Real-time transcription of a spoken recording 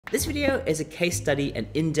This video is a case study and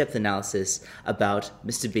in-depth analysis about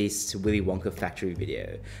MrBeast's Willy Wonka Factory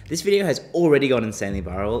video. This video has already gone insanely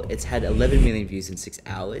viral. It's had 11 million views in 6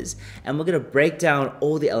 hours, and we're going to break down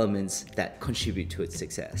all the elements that contribute to its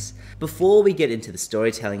success. Before we get into the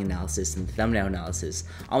storytelling analysis and thumbnail analysis,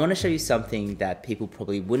 I want to show you something that people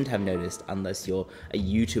probably wouldn't have noticed unless you're a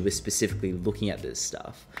YouTuber specifically looking at this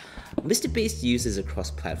stuff. MrBeast uses a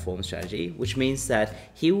cross-platform strategy, which means that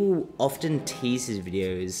he will often tease his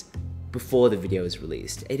videos before the video is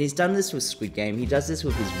released. And he's done this with Squid Game. He does this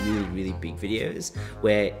with his really big videos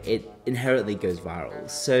where it inherently goes viral.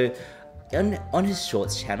 So on his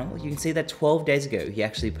Shorts channel, you can see that 12 days ago, he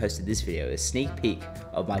actually posted this video, a sneak peek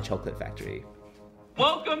of my chocolate factory.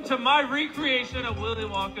 Welcome to my recreation of Willy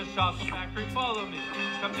Wonka Chocolate Factory. Follow me.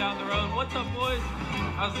 Come down the road. What's up, boys?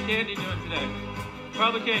 How's the candy doing today?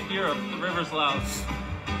 Probably can't hear him. The river's loud.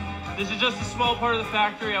 This is just a small part of the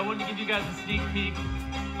factory. I wanted to give you guys a sneak peek.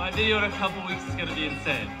 My video in a couple weeks is going to be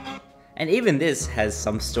insane. And even this has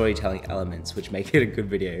some storytelling elements which make it a good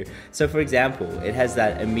video. So for example, it has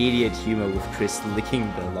that immediate humor with Chris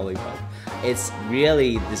licking the lollipop. It's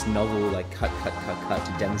really this novel like cut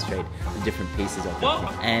to demonstrate the different pieces of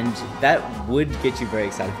it. And that would get you very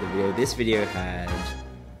excited for the video. This video had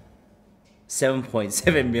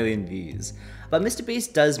 7.7 million views. But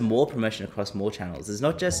MrBeast does more promotion across more channels. It's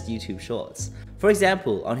not just YouTube Shorts. For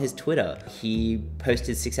example, on his Twitter, he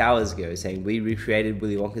posted 6 hours ago saying, "We recreated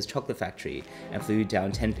Willy Wonka's Chocolate Factory and flew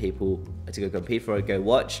down 10 people to go compete for it, go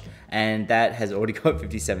watch." And that has already got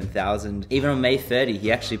 57,000. Even on May 30,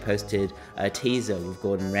 he actually posted a teaser with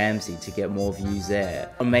Gordon Ramsay to get more views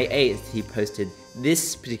there. On May 8th, he posted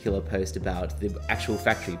this particular post about the actual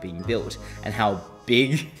factory being built and how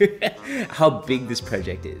big, how big this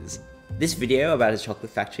project is. This video about his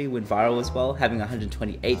chocolate factory went viral as well, having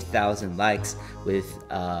 128,000 likes with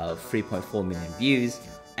 3.4 million views.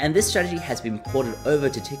 And this strategy has been ported over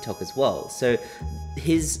to TikTok as well. So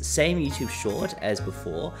his same YouTube short as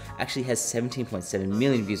before actually has 17.7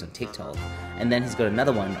 million views on TikTok. And then he's got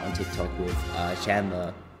another one on TikTok with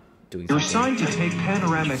Chandler doing something. You're assigned to take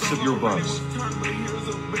panoramics of your bugs.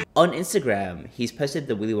 On Instagram, he's posted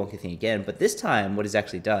the Willy Wonka thing again, but this time what he's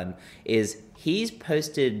actually done is he's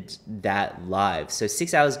posted that live. So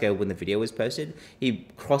 6 hours ago when the video was posted, he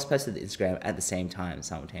cross-posted the Instagram at the same time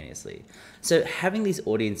simultaneously. So having these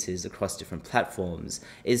audiences across different platforms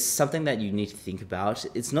is something that you need to think about.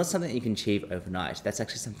 It's not something that you can achieve overnight. That's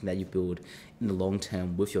actually something that you build in the long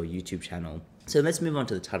term with your YouTube channel. So let's move on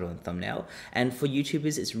to the title and thumbnail. And for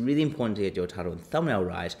YouTubers, it's really important to get your title and thumbnail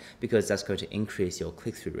right because that's going to increase your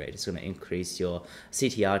click-through rate. It's going to increase your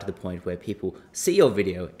CTR to the point where people see your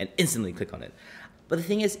video and instantly click on it. But the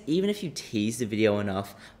thing is, even if you tease the video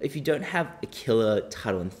enough, if you don't have a killer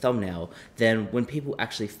title and thumbnail, then when people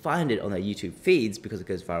actually find it on their YouTube feeds, because it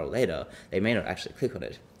goes viral later, they may not actually click on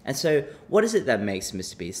it. And so what is it that makes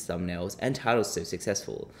MrBeast's thumbnails and titles so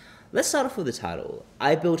successful? Let's start off with the title.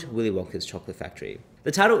 I built Willy Wonka's Chocolate Factory.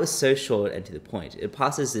 The title is so short and to the point. It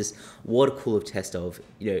passes this water cooler test of,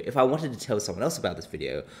 if I wanted to tell someone else about this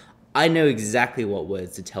video, I know exactly what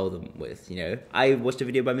words to tell them with, I watched a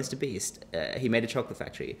video by MrBeast. He made a chocolate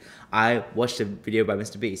factory. I watched a video by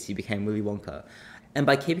MrBeast. He became Willy Wonka. And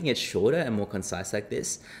by keeping it shorter and more concise like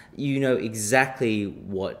this, you know exactly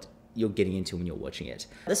what you're getting into when you're watching it.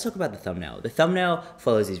 Let's talk about the thumbnail. The thumbnail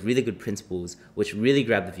follows these really good principles which really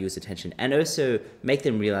grab the viewer's attention and also make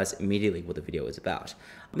them realize immediately what the video is about.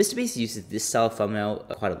 MrBeast uses this style of thumbnail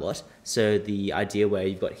quite a lot. So the idea where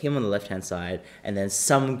you've got him on the left-hand side and then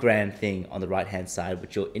some grand thing on the right-hand side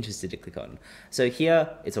which you're interested to click on. So here,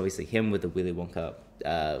 it's obviously him with the Willy Wonka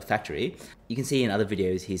factory. You can see in other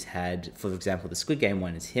videos he's had, for example, the Squid Game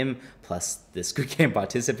one is him plus the Squid Game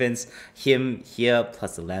participants, him here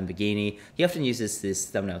plus the Lamborghini. He often uses this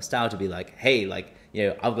thumbnail style to be like, hey,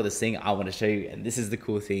 I've got this thing I want to show you and this is the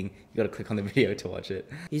cool thing. You got to click on the video to watch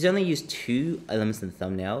it. He's only used 2 elements in the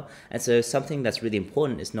thumbnail, and so something that's really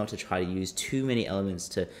important is not to try to use too many elements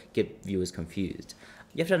to get viewers confused.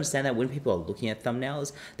 You have to understand that when people are looking at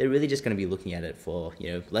thumbnails, they're really just going to be looking at it for,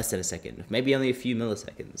 less than a second, maybe only a few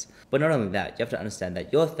milliseconds. But not only that, you have to understand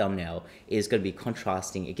that your thumbnail is going to be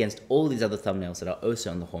contrasting against all these other thumbnails that are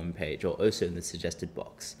also on the homepage or also in the suggested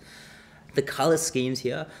box. The color schemes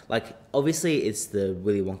here, obviously it's the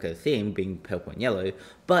Willy Wonka theme being purple and yellow,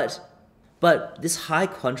 but this high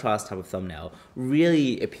contrast type of thumbnail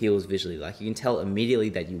really appeals visually. You can tell immediately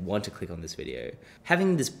that you want to click on this video.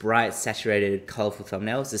 Having this bright, saturated, colorful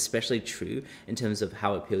thumbnail is especially true in terms of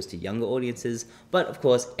how it appeals to younger audiences, but of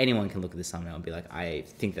course anyone can look at this thumbnail and be like, I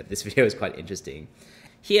think that this video is quite interesting.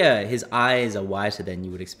 Here, his eyes are whiter than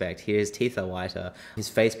you would expect. Here, his teeth are whiter. His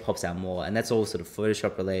face pops out more, and that's all sort of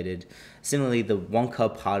Photoshop related. Similarly, the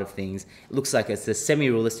Wonka part of things looks like it's a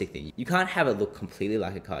semi-realistic thing. You can't have it look completely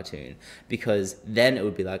like a cartoon, because then it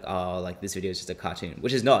would be like, oh, like this video is just a cartoon,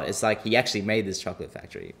 which is not. It's like he actually made this chocolate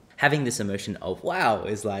factory. Having this emotion of wow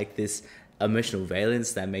is like this emotional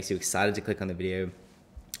valence that makes you excited to click on the video.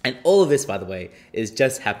 And all of this, by the way, is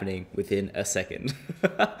just happening within a second.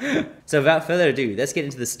 So without further ado, let's get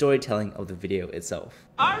into the storytelling of the video itself.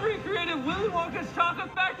 I recreated Willy Wonka's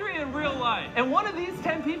Chocolate Factory in real life. And one of these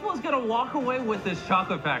 10 people is gonna walk away with this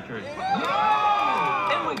chocolate factory.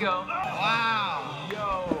 In we go. Wow.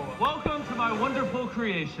 Yo. Welcome to my wonderful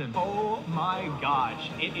creation. Oh my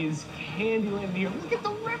gosh, it is Candyland here. Look at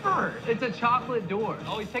the river. It's a chocolate door.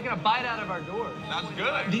 Oh, he's taking a bite out of our door. That's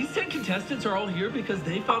good. These 10 contestants are all here because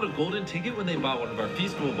they found a golden ticket when they bought one of our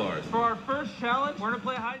Feastable bars. For our first challenge, we're gonna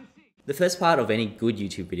play hide and seek. The first part of any good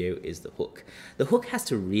YouTube video is the hook. The hook has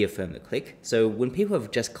to reaffirm the click, so when people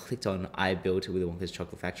have just clicked on I built Willy Wonka's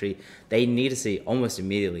Chocolate Factory, they need to see almost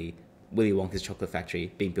immediately Willy Wonka's Chocolate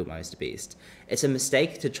Factory being built by MrBeast. It's a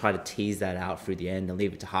mistake to try to tease that out through the end and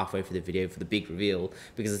leave it to halfway through the video for the big reveal,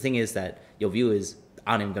 because the thing is that your viewers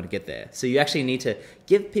aren't even going to get there. So you actually need to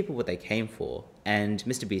give people what they came for, and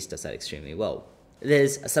MrBeast does that extremely well.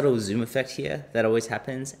 There's a subtle zoom effect here that always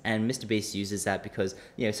happens, and MrBeast uses that because,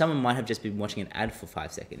 you know, someone might have just been watching an ad for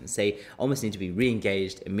 5 seconds. They almost need to be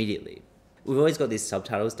re-engaged immediately. We've always got these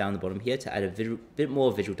subtitles down the bottom here to add a bit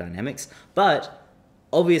more visual dynamics, but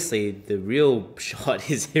obviously, the real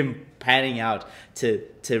shot is him panning out to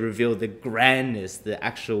reveal the grandness, the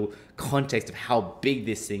actual context of how big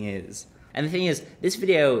this thing is. And the thing is, this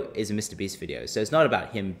video is a MrBeast video, so it's not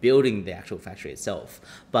about him building the actual factory itself,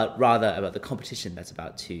 but rather about the competition that's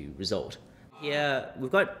about to result. Here,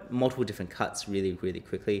 we've got multiple different cuts really, really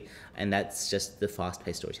quickly, and that's just the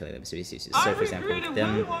fast-paced storytelling that MrBeast uses. So, for example, I recreated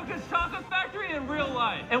Willy Wonka's Chocolate Factory in real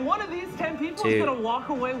life. And one of these 10 people is gonna walk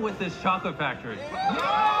away with this chocolate factory.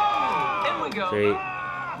 In we go. 3,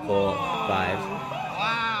 4, 5.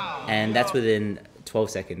 Wow. And that's within 12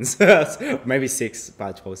 seconds. Maybe 6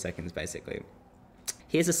 by 12 seconds, basically.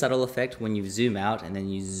 Here's a subtle effect when you zoom out and then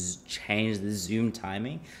you change the zoom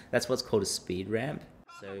timing. That's what's called a speed ramp.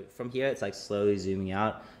 So from here, it's like slowly zooming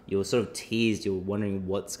out. You're sort of teased, you're wondering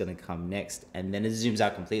what's gonna come next, and then it zooms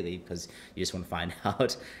out completely because you just wanna find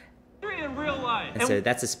out. In real life. And so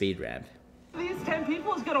that's a speed ramp. These 10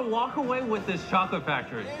 people is gonna walk away with this chocolate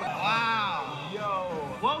factory. Wow.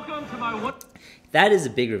 Yo. Welcome to my one. That is a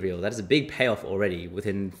big reveal. That is a big payoff already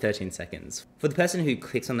within 13 seconds. For the person who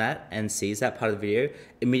clicks on that and sees that part of the video,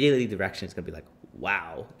 immediately the reaction is gonna be like,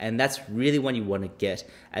 wow. And that's really what you want to get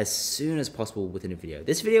as soon as possible within a video.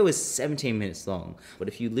 This video is 17 minutes long, but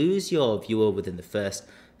if you lose your viewer within the first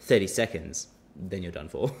 30 seconds, then you're done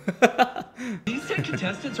for. These 10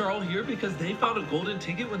 contestants are all here because they found a golden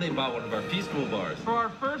ticket when they bought one of our Feastable bars. For our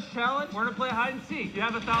first challenge, we're gonna play hide and seek. You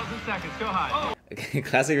have 1,000 seconds. Go hide. Okay,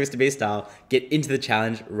 classic MrBeast style. Get into the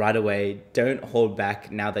challenge right away. Don't hold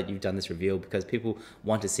back now that you've done this reveal because people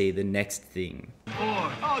want to see the next thing. 4.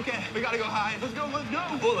 Oh, okay, we gotta go high. Let's go, let's go.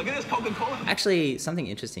 Oh, look at this Coca-Cola. Actually, something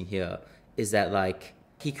interesting here is that, like,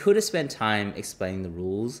 he could have spent time explaining the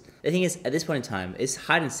rules. The thing is, at this point in time, it's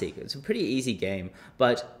hide and seek. It's a pretty easy game,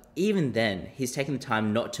 but even then, he's taking the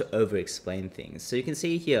time not to over-explain things. So you can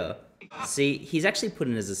see here, he's actually put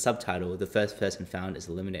in as a subtitle, the first person found is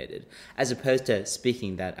eliminated, as opposed to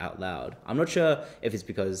speaking that out loud. I'm not sure if it's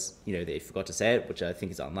because, you know, they forgot to say it, which I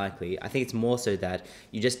think is unlikely. I think it's more so that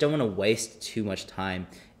you just don't want to waste too much time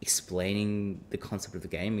explaining the concept of the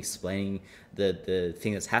game, explaining the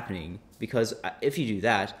thing that's happening, because if you do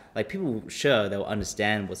that, like, people, sure, they'll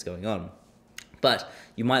understand what's going on, but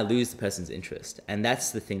you might lose the person's interest, and that's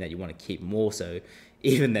the thing that you want to keep more so,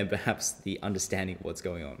 even than perhaps the understanding of what's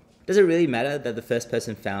going on. Does it really matter that the first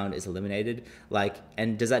person found is eliminated? Like,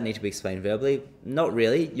 and does that need to be explained verbally? Not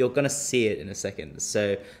really. You're gonna see it in a second.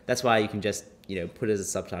 So that's why you can just, you know, put it as a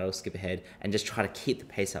subtitle, skip ahead, and just try to keep the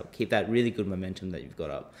pace up, keep that really good momentum that you've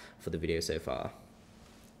got up for the video so far.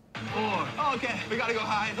 4. Oh, okay, we gotta go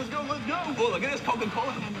high. Let's go, let's go. Oh, look at this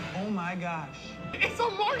Coca-Cola. Oh my gosh. It's a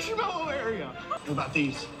marshmallow area. What about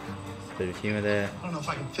these? Bit of humor there. I don't know if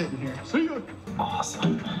I can fit in here. See ya.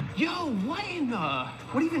 Awesome. Yo, what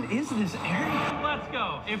even is this area? Let's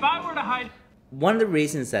go. If I were to hide. One of the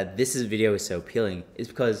reasons that this video is so appealing is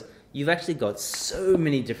because you've actually got so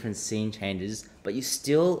many different scene changes, but you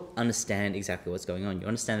still understand exactly what's going on. You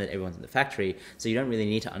understand that everyone's in the factory, so you don't really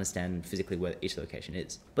need to understand physically where each location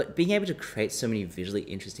is. But being able to create so many visually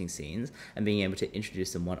interesting scenes and being able to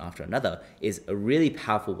introduce them one after another is a really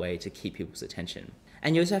powerful way to keep people's attention.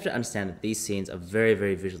 And you also have to understand that these scenes are very,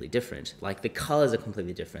 very visually different. Like the colors are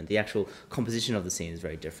completely different. The actual composition of the scene is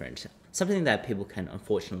very different. Something that people can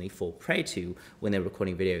unfortunately fall prey to when they're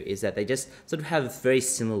recording video is that they just sort of have very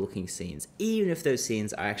similar looking scenes, even if those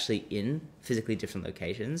scenes are actually in physically different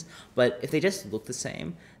locations. But if they just look the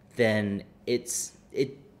same, then it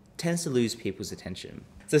tends to lose people's attention.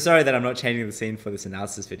 So sorry that I'm not changing the scene for this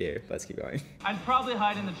analysis video. Let's keep going. I'd probably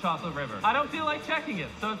hide in the chocolate river. I don't feel like checking it,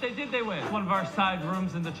 so if they did, they win. One of our side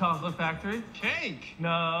rooms in the chocolate factory. Cake. No.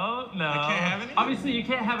 I can't have any? Obviously, you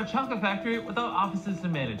can't have a chocolate factory without offices to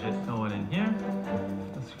manage it. No one in here.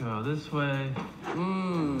 Let's go this way.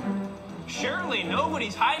 Surely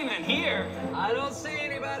nobody's hiding in here. I don't see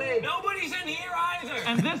anybody. Nobody's in here either.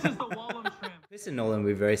 And this is the Wallum Shrimp. Chris and Nolan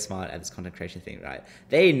were very smart at this content creation thing, right?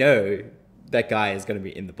 They know that guy is going to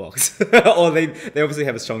be in the box. Or they obviously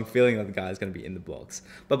have a strong feeling that the guy is going to be in the box.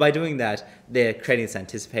 But by doing that, they're creating this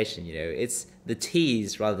anticipation, you know? It's the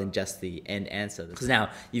tease rather than just the end answer. Because now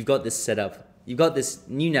you've got this setup, you've got this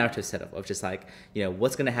new narrative setup of just like, you know,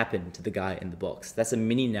 what's going to happen to the guy in the box. That's a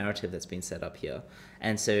mini narrative that's been set up here.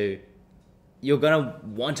 And so you're going to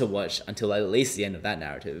want to watch until at least the end of that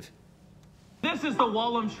narrative. This is the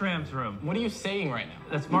Wallum Shrimp's room. What are you saying right now?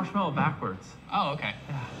 That's marshmallow backwards. Oh, okay.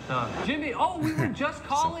 Jimmy, oh, we were just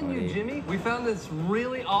calling you, Jimmy. We found this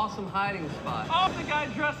really awesome hiding spot. Oh, the guy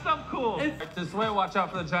dressed up cool. This way, watch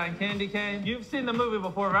out for the giant candy cane. You've seen the movie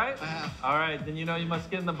before, right? I have. All right, then you know you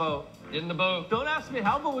must get in the boat. Get in the boat. Don't ask me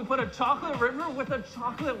how, but we put a chocolate river with a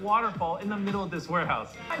chocolate waterfall in the middle of this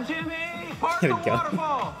warehouse. Hi, Jimmy! Part the There we go.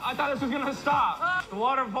 waterfall! I thought this was gonna stop. The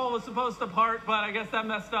waterfall was supposed to part, but I guess that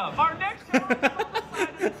messed up. Our next challenge is on the side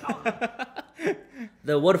of the chocolate.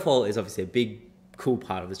 The waterfall is obviously a big, cool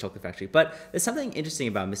part of this chocolate factory, but there's something interesting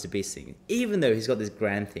about MrBeast thing. Even though he's got these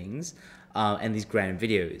grand things and these grand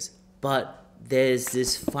videos, but there's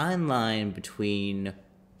this fine line between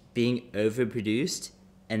being overproduced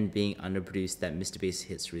and being underproduced that MrBeast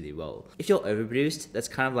hits really well. If you're overproduced, that's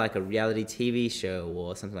kind of like a reality TV show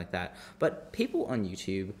or something like that. But people on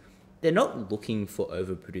YouTube, they're not looking for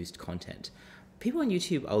overproduced content. People on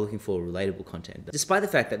YouTube are looking for relatable content. Despite the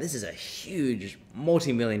fact that this is a huge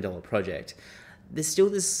multi-million-dollar project, there's still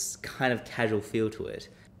this kind of casual feel to it.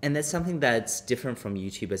 And that's something that's different from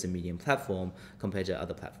YouTube as a medium platform compared to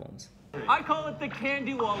other platforms. I call it the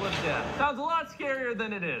candy wall of death. Sounds a lot scarier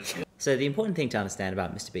than it is. So the important thing to understand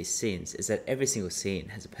about MrBeast's scenes is that every single scene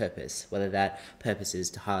has a purpose, whether that purpose is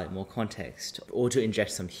to highlight more context or to inject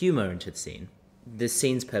some humor into the scene. The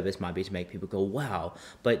scene's purpose might be to make people go, wow,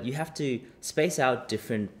 but you have to space out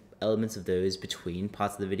different elements of those between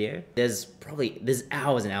parts of the video. There's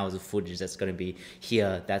hours and hours of footage that's going to be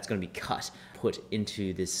here, that's going to be put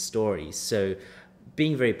into this story. So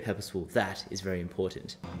being very purposeful, that is very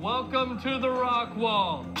important. Welcome to the rock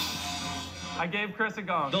wall. I gave Chris a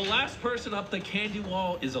gong. The last person up the candy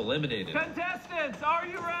wall is eliminated. Contestants, are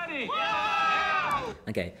you ready? Yeah!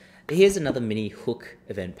 Okay, here's another mini hook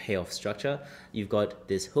event payoff structure. You've got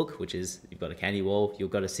this hook, which is, you've got a candy wall,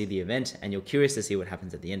 you've got to see the event, and you're curious to see what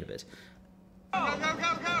happens at the end of it. Go, go,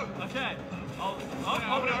 go, go! Okay. Oh,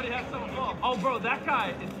 we already have someone fall. Oh, bro, that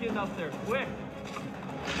guy is getting up there quick.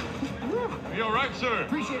 Are you all right, sir?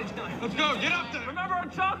 Appreciate it, Johnny. Let's go. Get up there. Remember, our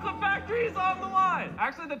chocolate factory is on the line.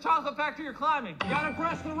 Actually, the chocolate factory you're climbing. You gotta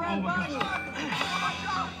press the red button.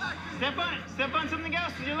 Step on something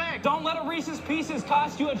else with your leg. Don't let a Reese's Pieces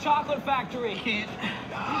cost you a chocolate factory.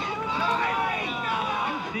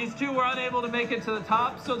 These two were unable to make it to the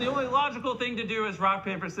top, so the only logical thing to do is rock,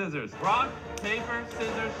 paper, scissors. Rock, paper,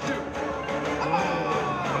 scissors, shoot.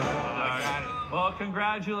 Well,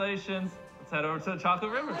 congratulations. Let's head over to the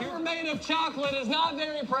chocolate river. You're made of chocolate is not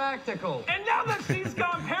very practical. And now that she's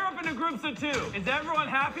gone, pair up into groups of two. Is everyone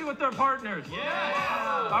happy with their partners?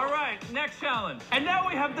 Yeah! All right, next challenge. And now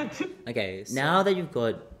we have the two... Okay, now that you've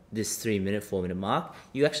got this 3-minute, 4-minute mark,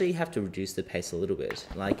 you actually have to reduce the pace a little bit.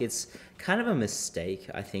 Like, it's kind of a mistake,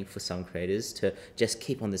 I think, for some creators to just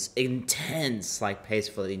keep on this intense, like, pace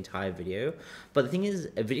for the entire video. But the thing is,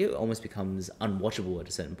 a video almost becomes unwatchable at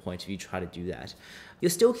a certain point if you try to do that. You're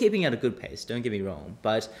still keeping at a good pace, don't get me wrong,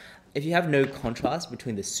 but if you have no contrast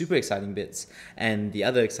between the super exciting bits and the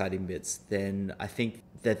other exciting bits, then I think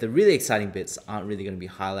that the really exciting bits aren't really going to be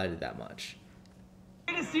highlighted that much.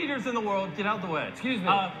 Greatest eaters in the world, get out the way. Excuse me.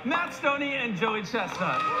 Matt Stoney and Joey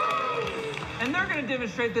Chestnut. And they're gonna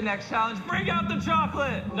demonstrate the next challenge. Bring out the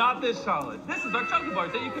chocolate! Not this chocolate. This is our chocolate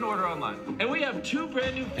bars that you can order online. And we have 2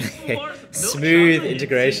 brand new Feastful bars. Milk Smooth chocolate and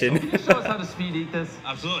integration. Can you show us how to speed eat this?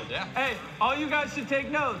 Absolutely, yeah. Hey, all you guys should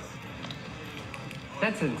take notes.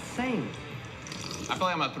 That's insane. I feel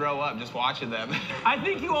like I'm gonna throw up just watching them. I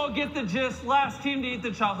think you all get the gist. Last team to eat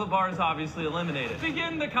the chocolate bar is obviously eliminated.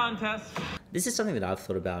 Begin the contest. This is something that I've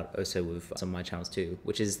thought about also with some of my channels too,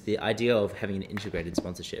 which is the idea of having an integrated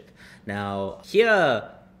sponsorship. Now, here,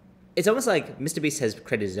 it's almost like MrBeast has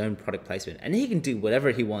created his own product placement, and he can do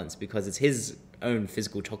whatever he wants because it's his own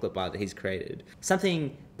physical chocolate bar that he's created.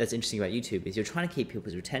 Something that's interesting about YouTube is you're trying to keep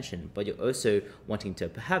people's attention, but you're also wanting to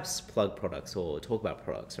perhaps plug products or talk about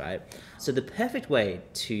products, right? So the perfect way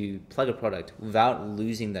to plug a product without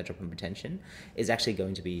losing that drop in retention is actually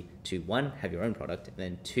going to be to, one, have your own product, and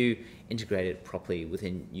then two, integrate it properly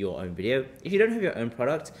within your own video. If you don't have your own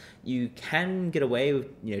product, you can get away with,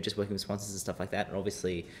 just working with sponsors and stuff like that. And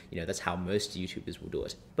obviously, that's how most YouTubers will do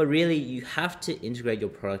it. But really, you have to integrate your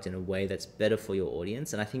product in a way that's better for your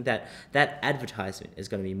audience. And I think that that advertisement is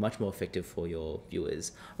going to be much more effective for your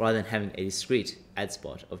viewers rather than having a discrete ad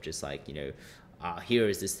spot of just like, here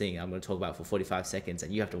is this thing I'm going to talk about for 45 seconds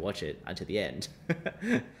and you have to watch it until the end.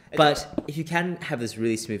 But if you can have this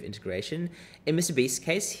really smooth integration, in MrBeast's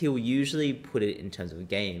case, he'll usually put it in terms of a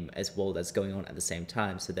game as well that's going on at the same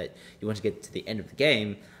time, so that you want to get to the end of the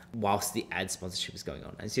game whilst the ad sponsorship is going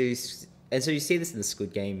on. And so you see this in the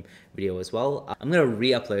Squid Game video as well. I'm going to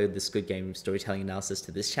re-upload the Squid Game storytelling analysis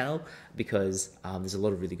to this channel because there's a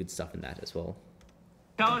lot of really good stuff in that as well.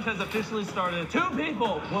 Challenge has officially started. 2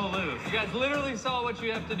 people will lose. You guys literally saw what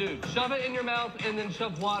you have to do. Shove it in your mouth and then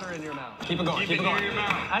shove water in your mouth. Keep it going, keep it going.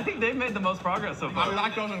 I think they've made the most progress so far. I'm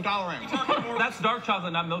lactose intolerant. That's dark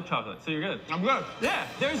chocolate, not milk chocolate, so you're good. I'm good. Yeah.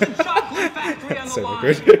 There's a chocolate factory on the So line.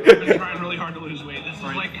 good. I've been trying really hard to lose weight. This is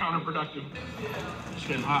like counterproductive. It's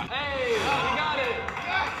getting hot. Hey, we got it.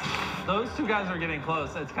 Those 2 guys are getting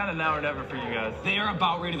close. It's kind of now or never for you guys. They are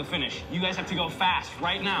about ready to finish. You guys have to go fast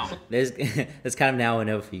right now. There's kind of now or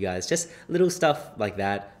never for you guys. Just little stuff like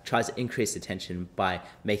that tries to increase attention by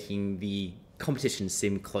making the competition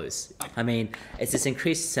seem close. I mean, it's this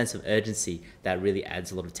increased sense of urgency that really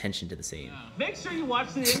adds a lot of tension to the scene. Make sure you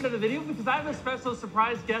watch the end of the video because I have a special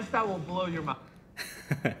surprise guest that will blow your mind.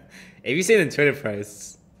 If you see the Twitter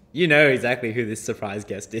posts, you know exactly who this surprise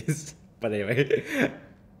guest is. But anyway,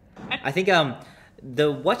 I think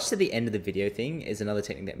the watch to the end of the video thing is another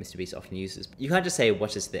technique that MrBeast often uses. You can't just say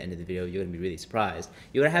watch this to the end of the video, you're going to be really surprised.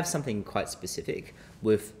 You're going to have something quite specific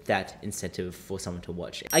with that incentive for someone to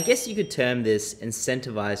watch. I guess you could term this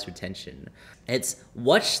incentivized retention. It's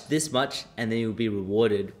watch this much and then you'll be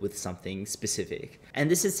rewarded with something specific.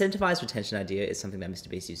 And this incentivized retention idea is something that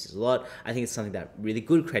MrBeast uses a lot. I think it's something that really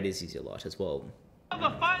good creators use a lot as well. The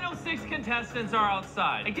final 6 contestants are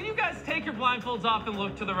outside. And can you guys take your blindfolds off and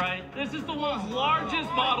look to the right? This is the world's largest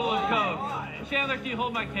bottle of Coke. Chandler, can you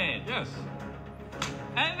hold my cane? Yes.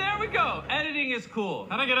 And there we go. Editing is cool.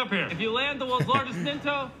 How'd I get up here? If you land the world's largest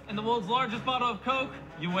Minto and the world's largest bottle of Coke,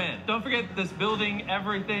 you win. Don't forget this building,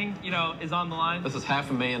 everything, is on the line. This is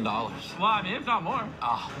 $500,000. Well, I mean, if not more.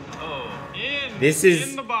 This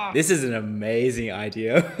is an amazing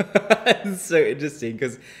idea. It's so interesting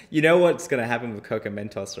because you know what's going to happen with Coke and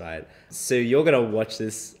Mentos, right? So you're going to watch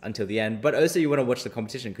this until the end, but also you want to watch the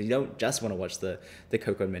competition because you don't just want to watch the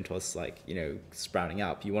Coke and Mentos sprouting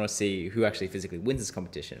up. You want to see who actually physically wins this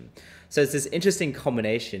competition. So it's this interesting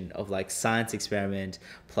combination of like science experiment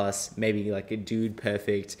plus maybe like a dude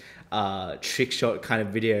perfect trick shot kind of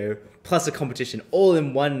video plus a competition all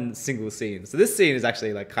in one single scene. So this scene is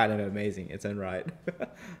actually like kind of amazing in its own right.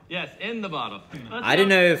 Yes, in the bottle. I don't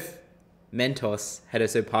know if Mentos had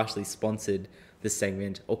also partially sponsored this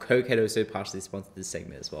segment or Coke had also partially sponsored this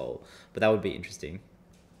segment as well, but that would be interesting.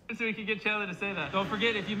 So we can get Chandler to say that. Don't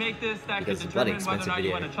forget, if you make this, that Because could it's a bloody determine whether or not you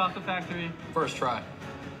expensive win a chocolate factory. First try.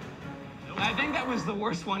 I think that was the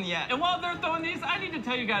worst one yet. And while they're throwing these, I need to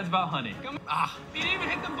tell you guys about honey. You didn't even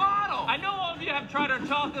hit the bottle. I know all of you have tried our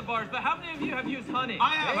chocolate bars, but how many of you have used honey?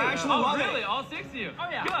 I have. I actually love it. Really? All 6 of you? Oh,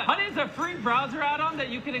 yeah. Good. Honey is a free browser add-on that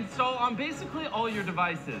you can install on basically all your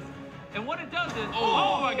devices. And what it does is,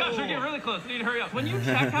 oh my gosh, you're getting really close. You need to hurry up. When you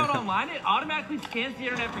check out online, it automatically scans the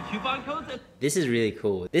internet for coupon codes. This is really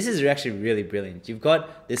cool. This is actually really brilliant. You've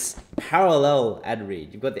got this parallel ad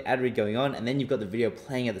read. You've got the ad read going on, and then you've got the video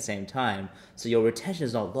playing at the same time. So your retention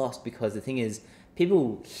is not lost because the thing is,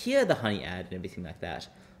 people hear the honey ad and everything like that,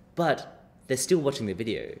 but they're still watching the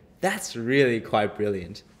video. That's really quite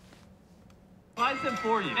brilliant. Finds them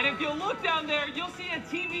for you. And if you look down there, you'll see a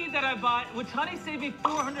TV that I bought, which Honey saved me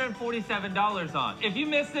 $447 on. If you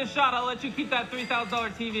miss this shot, I'll let you keep that $3,000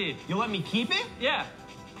 TV. You'll let me keep it? Yeah.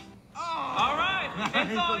 Oh. All right.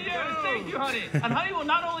 It's all yours. Thank you, Honey. And Honey will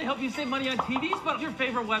not only help you save money on TVs, but your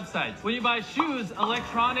favorite websites. When you buy shoes,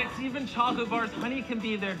 electronics, even chocolate bars, Honey can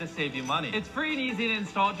be there to save you money. It's free and easy to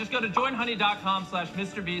install. Just go to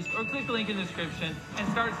joinhoney.com/MrBeast or click the link in the description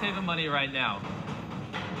and start saving money right now.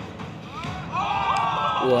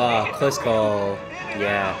 Wow, close call.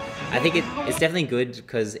 Yeah, I think it's definitely good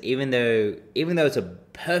because even though it's a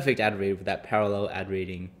perfect ad read with that parallel ad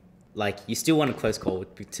reading, like you still want a close call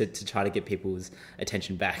to try to get people's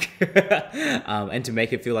attention back and to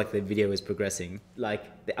make it feel like the video is progressing. Like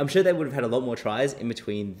I'm sure they would have had a lot more tries in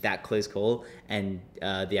between that close call and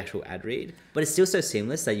the actual ad read, but it's still so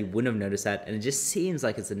seamless that you wouldn't have noticed that, and it just seems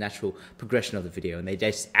like it's a natural progression of the video, and they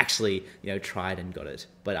just actually tried and got it.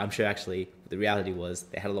 But I'm sure actually the reality was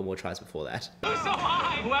they had a lot more tries before that. So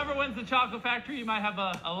high. Whoever wins the chocolate factory, you might have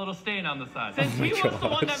a little stain on the side. Since he was the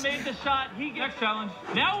one that made the shot, he gets next challenge.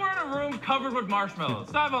 Now we're in a room covered with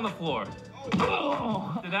marshmallows. Dive on the floor.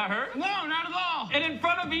 Oh. Did that hurt? No, not at all. And in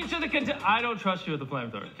front of each of the contestants, I don't trust you with the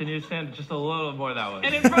flamethrower. Can you stand just a little more that way?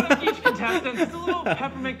 And in front of each contestant, it's a little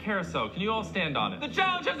peppermint carousel. Can you all stand on it? The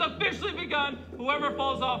challenge has officially begun. Whoever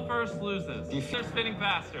falls off first loses. They're spinning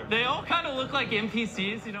faster. They all kind of look like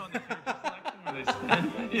NPCs, in the character selection where they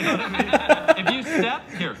spin. You know what I mean? If you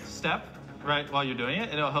step right while you're doing it,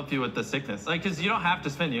 and it'll help you with the sickness. Like, because you don't have to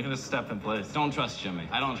spin, you can just step in place. Don't trust Jimmy.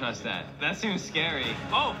 I don't trust that. That seems scary.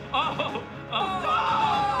 Oh no,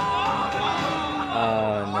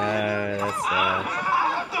 that's sad.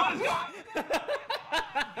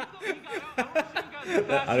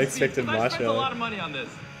 The unexpected marshmallow. I spent a lot of marshmallow. money on this.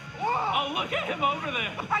 Oh, look at him over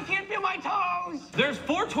there. I can't feel my toes. There's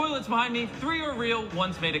 4 toilets behind me. 3 are real,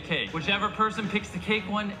 1's made of cake. Whichever person picks the cake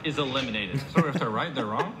one is eliminated. So if they're right, they're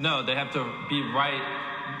wrong? No, they have to be right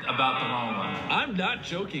about the wrong one. I'm not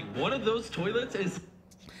joking. One of those toilets is...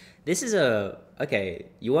 This is okay,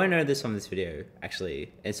 you won't know this from this video,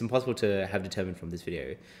 actually. It's impossible to have determined from this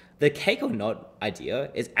video. The cake or not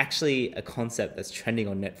idea is actually a concept that's trending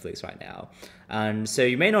on Netflix right now. And so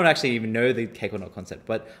you may not actually even know the cake or not concept,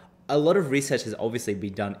 but a lot of research has obviously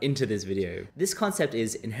been done into this video. This concept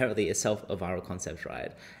is inherently itself a viral concept,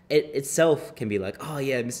 right? It itself can be like, oh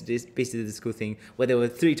yeah, MrBeast did this cool thing where there were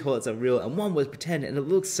 3 toilets are real and 1 was pretend, and it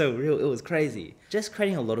looks so real, it was crazy. Just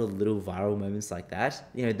creating a lot of little viral moments like that,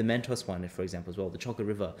 the Mentos one, for example, as well, the Chocolate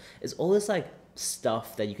River, is all this like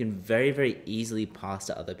stuff that you can very, very easily pass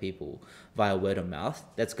to other people via word of mouth.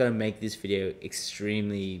 That's gonna make this video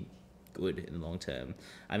extremely good in the long term.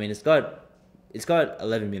 I mean, it's got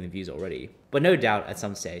 11 million views already, but no doubt at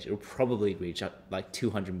some stage it'll probably reach like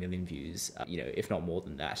 200 million views, if not more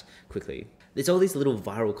than that, quickly. There's all these little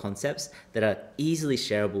viral concepts that are easily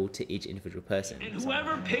shareable to each individual person. And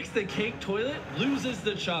whoever picks the cake toilet loses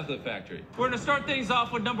the chocolate factory. We're gonna start things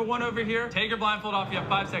off with number 1 over here. Take your blindfold off, you have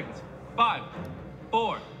 5 seconds. 5,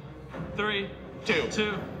 4, 3,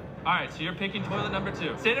 2. All right, so you're picking toilet number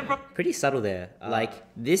 2. Stand in front. Pretty subtle there. Like,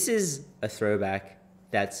 this is a throwback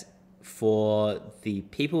that's for the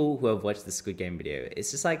people who have watched the Squid Game video.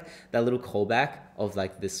 It's just like that little callback of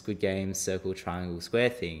like the Squid Game circle, triangle, square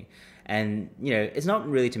thing. And, it's not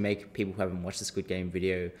really to make people who haven't watched the Squid Game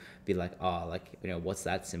video be like, oh, like, what's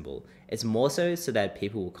that symbol? It's more so that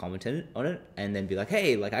people will comment on it and then be like,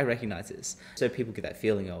 hey, like, I recognize this. So people get that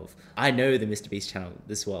feeling of, I know the MrBeast channel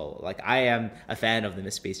this well. Like, I am a fan of the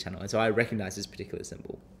MrBeast channel, and so I recognize this particular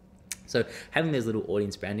symbol. So having those little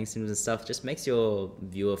audience branding symbols and stuff just makes your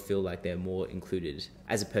viewer feel like they're more included,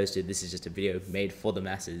 as opposed to this is just a video made for the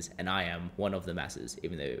masses and I am one of the masses,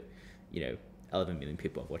 even though, 11 million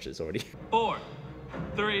people have watched this already. 4,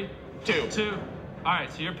 3, 2. All right,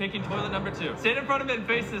 so you're picking toilet number 2. Stand in front of it and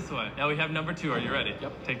face this way. Now we have number 2. Are you ready?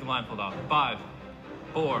 Yep. Take the blindfold off. 5,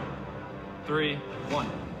 4, 3, 1.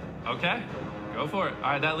 Okay, go for it.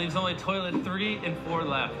 All right, that leaves only toilet 3 and 4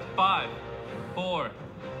 left. 5, 4,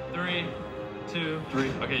 3, 2, 3.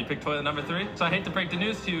 Okay, you picked toilet number 3. So I hate to break the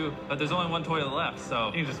news to you, but there's only 1 toilet left, so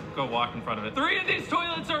you can just go walk in front of it. 3 of these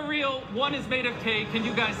toilets are real. 1 is made of cake. Can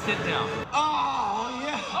you guys sit down? Oh,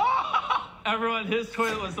 yeah. Oh! Everyone, his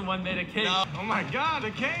toilet was the one made of cake. No. Oh my God, the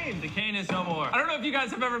cane. The cane is no more. I don't know if you guys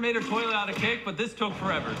have ever made a toilet out of cake, but this took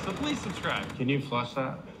forever, so please subscribe. Can you flush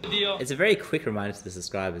that? Deal. It's a very quick reminder to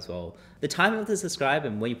subscribe as well. The timing of the subscribe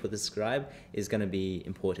and when you put the subscribe is going to be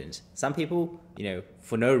important. Some people,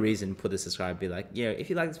 for no reason put the subscribe, be like, if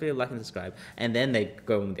you like this video, like and subscribe, and then they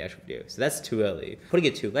go on with the actual video. So that's too early. Putting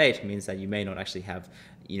it too late means that you may not actually have,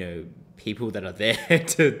 people that are there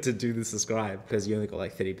to do the subscribe, because you only got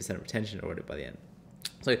like 30% of retention already by the end.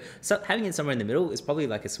 So having it somewhere in the middle is probably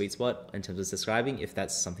like a sweet spot in terms of subscribing, if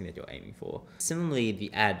that's something that you're aiming for. Similarly,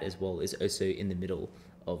 the ad as well is also in the middle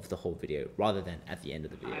of the whole video rather than at the end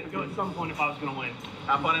of the video. I'd go at some point if I was going to win.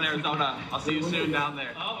 Have fun in Arizona. I'll see you soon down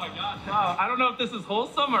there. Oh my gosh. Wow, I don't know if this is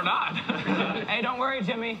wholesome or not. Hey, don't worry,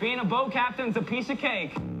 Jimmy. Being a boat captain's a piece of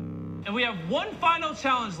cake. And we have one final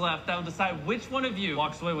challenge left that will decide which one of you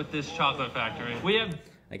walks away with this chocolate factory. We have...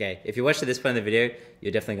 Okay, if you watch to this point in the video,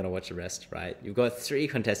 you're definitely going to watch the rest, right? You've got 3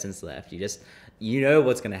 contestants left. You know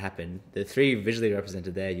what's going to happen. The 3 visually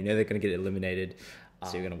represented there. You know they're going to get eliminated.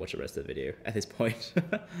 So you're going to watch the rest of the video at this point.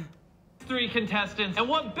 3 contestants. And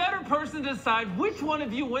what better person to decide which one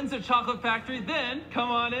of you wins the chocolate factory than, come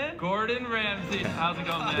on in, Gordon Ramsay. How's it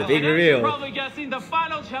going, man? The big And as reveal. you're probably guessing, the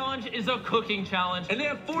final challenge is a cooking challenge. And they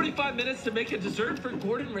have 45 minutes to make a dessert for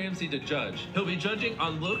Gordon Ramsay to judge. He'll be judging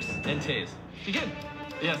on looks and taste. Begin.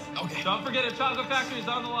 Yes. Okay. Don't forget a chocolate factory is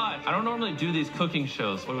on the line. I don't normally do these cooking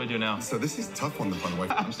shows. What do we do now? So this is a tough one, by the way.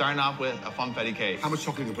 I'm starting off with a funfetti cake. How much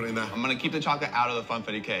chocolate are you putting in there? I'm gonna keep the chocolate out of the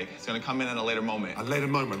funfetti cake. It's gonna come in at a later moment. A later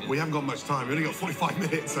moment. We haven't got much time. We only got 45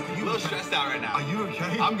 minutes. Are I'm a you, little stressed out right now. are you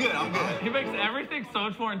okay? I'm good, I'm good. He makes everything so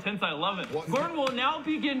much more intense. I love it. What? Gordon will now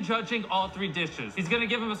begin judging all 3 dishes. He's going to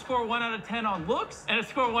give him a score 1 out of 10 on looks and a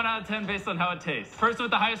score 1 out of 10 based on how it tastes. Person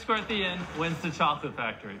with the highest score at the end wins the chocolate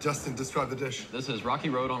factory. Justin, describe the dish. This is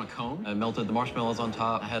Rocky Road on a cone. I melted the marshmallows on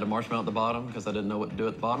top. I had a marshmallow at the bottom because I didn't know what to do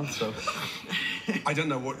at the bottom, so... I don't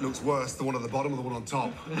know what looks worse, the one at the bottom or the one on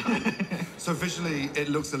top. So visually, it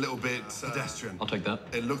looks a little bit pedestrian. I'll take that.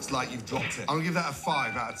 It looks like you've dropped it. I'm gonna give that a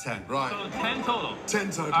 5 out of 10. Right. So 10 total. 10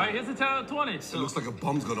 total. All right, here's a 10 out of 20. It looks like a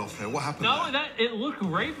bomb's gone off here. What happened Not only there? that, it looked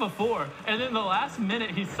great before, and then the last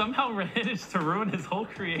minute, he somehow managed to ruin his whole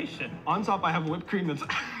creation. On top, I have whipped cream that's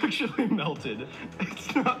actually melted.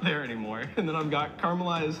 It's not there anymore. And then I've got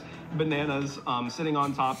caramelized bananas sitting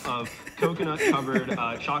on top of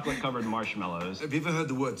coconut-covered, chocolate-covered marshmallows. Have you ever heard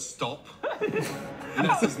the word stop?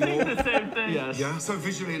 I was thinking the same thing. Yes. Yeah, so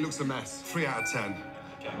visually it looks a mess. 3 out of 10.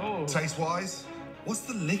 Oh. Taste-wise, what's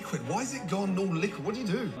the liquid? Why is it gone all liquid? What do you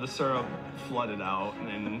do? The syrup flooded out,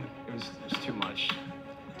 and it was just too much.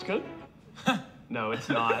 It's good? No, it's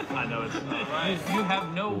not. I know it's not. Right. You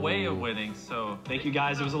have no way of winning, so... Thank you,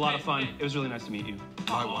 guys. It was a lot of fun. It was really nice to meet you.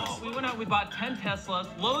 Oh, we went out, we bought 10 Teslas,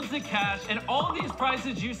 loads of cash, and all these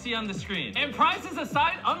prizes you see on the screen. And prizes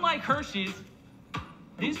aside, unlike Hershey's,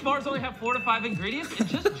 these bars only have 4 to 5 ingredients and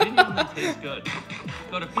just genuinely taste good.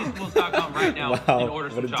 Go to peacefuls.com right now and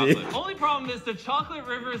order some chocolate. Only problem is the chocolate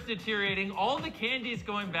river is deteriorating, all the candy is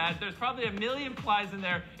going bad, there's probably a million plies in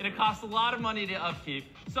there, and it costs a lot of money to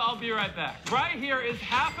upkeep. So I'll be right back. Right here is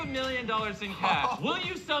 $500,000 in cash. Will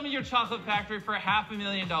you sell me your chocolate factory for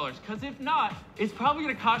 $500,000? Because if not, it's probably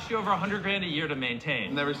gonna cost you over $100,000 a year to maintain.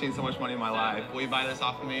 I've never seen so much money in my life. Will you buy this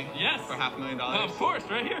off of me? Yes. For $500,000? Of course,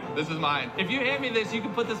 right here. This is mine. If you hand me this, you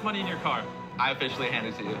can put this money in your car. I officially hand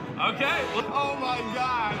it to you. Okay. Oh my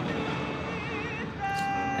God.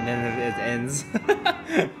 And then it ends.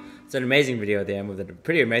 It's an amazing video at the end with a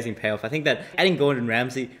pretty amazing payoff. I think that adding Gordon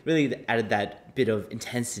Ramsay really added that bit of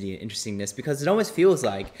intensity and interestingness because it almost feels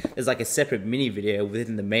like there's like a separate mini video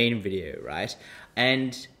within the main video, right?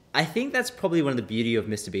 And I think that's probably one of the beauty of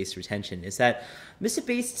MrBeast's retention is that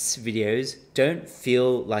MrBeast's videos don't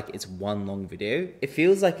feel like it's one long video. It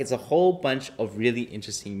feels like it's a whole bunch of really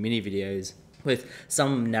interesting mini videos with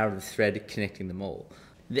some narrative thread connecting them all.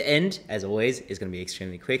 The end, as always, is going to be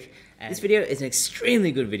extremely quick. And this video is an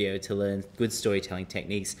extremely good video to learn good storytelling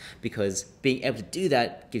techniques because being able to do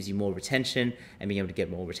that gives you more retention, and being able to get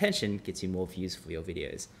more retention gets you more views for your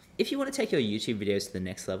videos. If you want to take your YouTube videos to the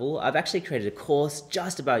next level, I've actually created a course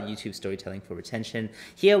just about YouTube storytelling for retention.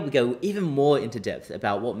 Here we go even more into depth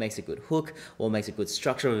about what makes a good hook, what makes a good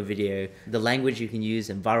structure of a video, the language you can use,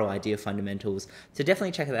 and viral idea fundamentals. So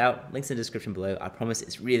definitely check it out. Links in the description below. I promise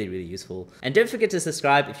it's really, really useful. And don't forget to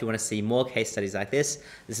subscribe if you want to see more case studies like this.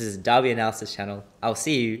 This is Darby Analysis channel. I'll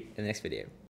see you in the next video.